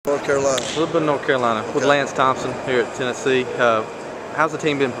North Carolina. Louisville, North Carolina, with Lance Thompson here at Tennessee. How's the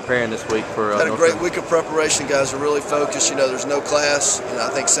team been preparing this week for Had a great week of preparation. Guys are really focused. You know, there's no class, and I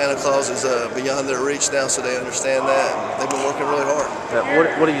think Santa Claus is beyond their reach now, so they understand that. And they've been working really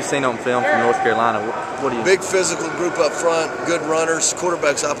hard. What have you seen on film from North Carolina? What do you? Big physical group up front, good runners.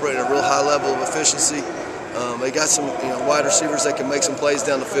 Quarterbacks operating at a real high level of efficiency. They got some wide receivers that can make some plays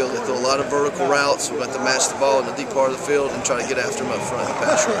down the field. They throw a lot of vertical routes. We've got to match the ball in the deep part of the field and try to get after them up front in the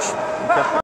pass rush. Okay.